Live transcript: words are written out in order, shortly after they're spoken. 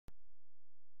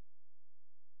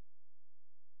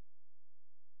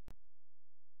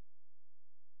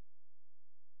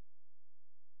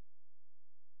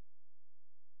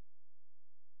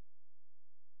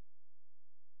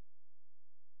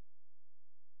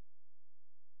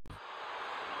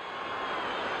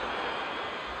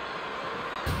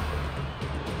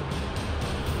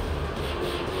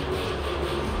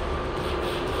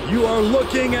you are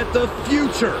looking at the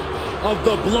future of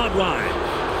the Bloodline.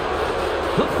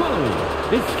 The foe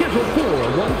is scheduled for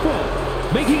one fall,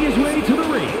 making his way to the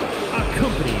ring,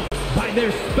 accompanied by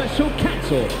their special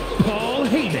counsel, Paul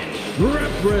Heyman,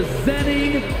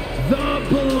 representing the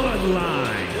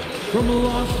Bloodline. From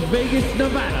Las Vegas,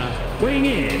 Nevada, weighing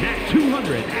in at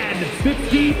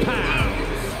 250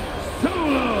 pounds,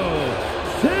 Solo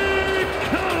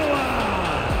Sikoa.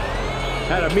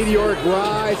 Had a meteoric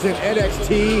rise in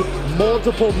NXT,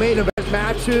 multiple main event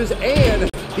matches, and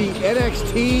the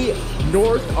NXT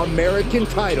North American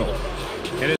title.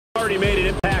 And it's already made an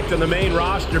impact on the main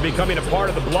roster, becoming a part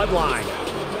of the Bloodline.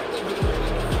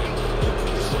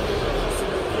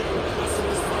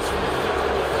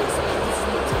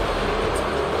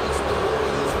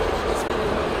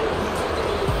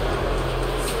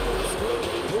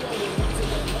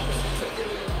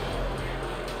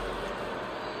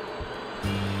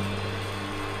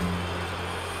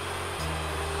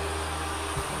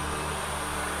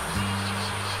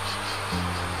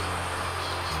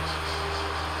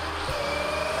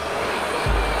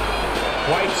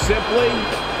 Quite simply,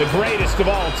 the greatest of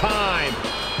all time,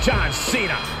 John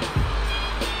Cena.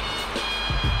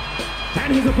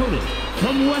 And his opponent,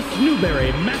 from West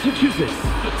Newbury, Massachusetts,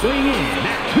 weighing in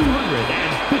at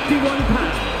 251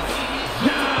 pounds,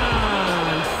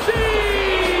 John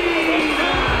Cena!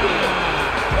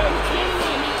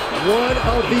 One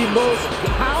of the most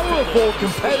powerful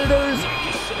competitors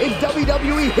in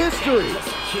WWE history.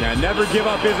 Yeah, never give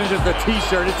up isn't just a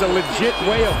t-shirt, it's a legit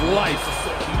way of life.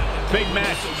 Big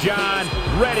match, John.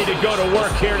 Ready to go to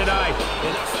work here tonight.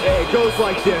 Hey, it goes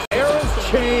like this. Eras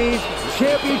change,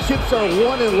 championships are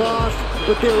won and lost,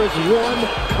 but there is one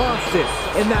constant,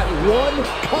 and that one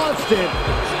constant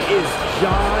is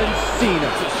John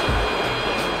Cena.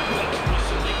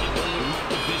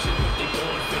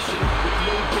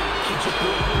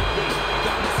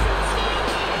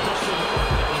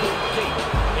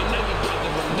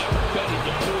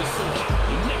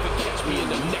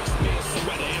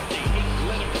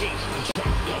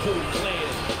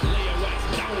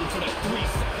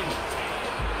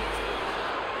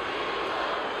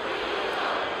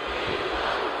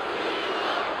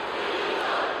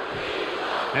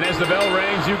 And as the bell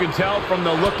rings, you can tell from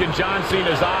the look in John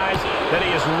Cena's eyes that he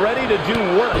is ready to do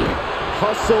work.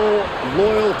 Hustle,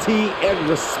 loyalty, and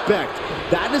respect.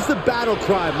 That is the battle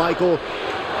cry, Michael.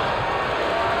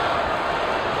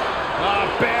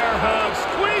 Bear hug,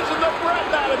 squeezing the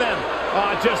breath out of them.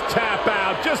 Just tap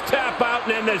out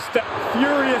and end this.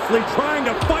 Furiously trying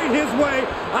to fight his way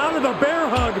out of the bear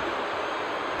hug.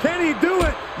 Can he do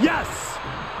it? Yes!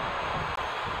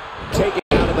 Take it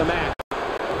out of the mat.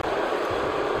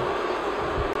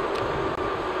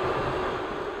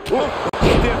 Whoa,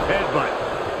 stiff headbutt.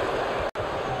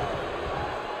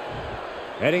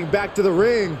 Heading back to the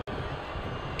ring.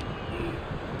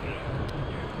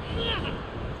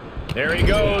 There he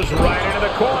goes, right into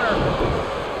the corner.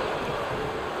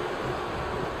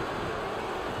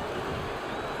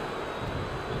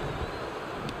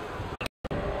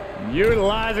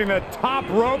 Utilizing the top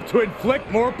rope to inflict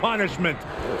more punishment.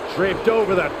 Draped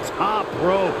over the top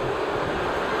rope.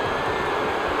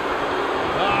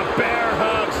 Bear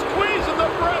hug, squeezing the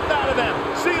breath out of them.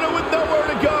 Cena with nowhere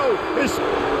to go. This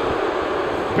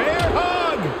bear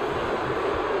hug.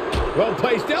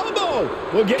 Well-placed elbow.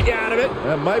 We'll get you out of it.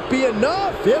 That might be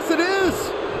enough. Yes, it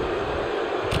is.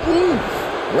 Oof.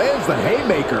 Lands the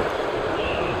haymaker.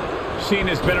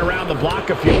 Cena's been around the block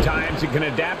a few times and can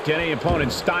adapt to any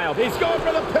opponent's style. He's going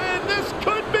for the pin. This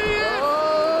could be it.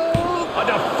 Oh. A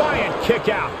defiant kick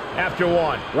out after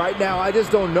one. Right now, I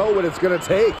just don't know what it's going to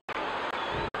take.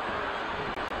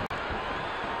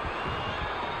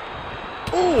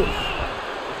 Ooh.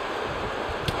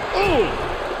 Ooh.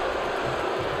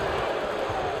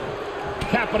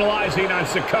 Capitalizing on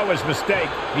Sikoa's mistake.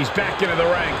 He's back into the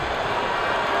ring.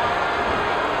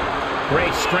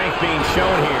 Great strength being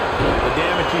shown here. The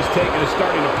damage he's taken is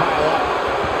starting to pile up.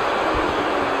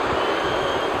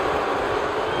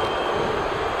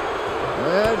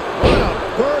 And what a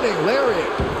burning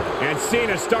lariat. And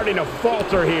Cena's starting to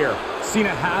falter here. Cena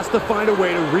has to find a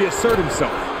way to reassert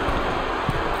himself.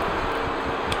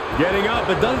 Getting up,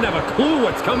 but doesn't have a clue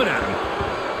what's coming at him.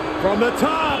 From the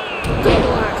top,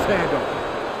 double axe handle.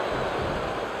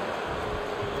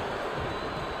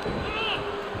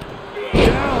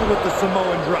 Down with the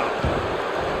Samoan drop.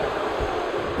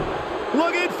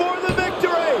 Looking for the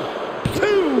victory.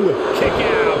 2 kick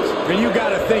out. And you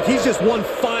gotta think he's just one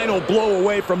final blow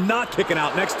away from not kicking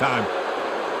out next time.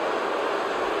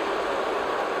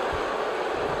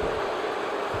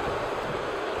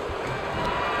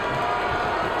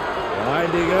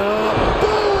 Winding up.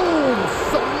 Boom!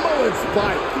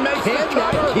 fight. Can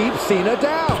that keep Cena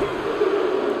down?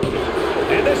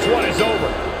 And this one is over.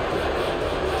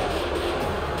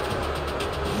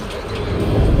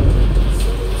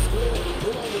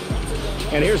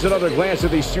 And here's another glance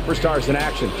at these superstars in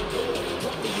action.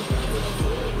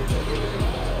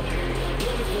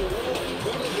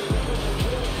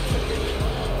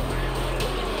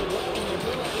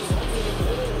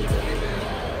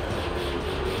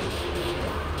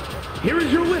 Here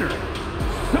is your winner,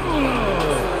 Sikoa!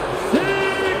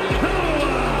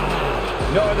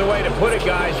 No other way to put it,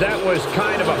 guys. That was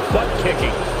kind of a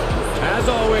butt-kicking. As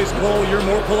always, Cole, you're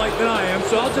more polite than I am,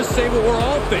 so I'll just say what we're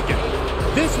all thinking.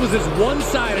 This was as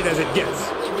one-sided as it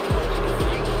gets.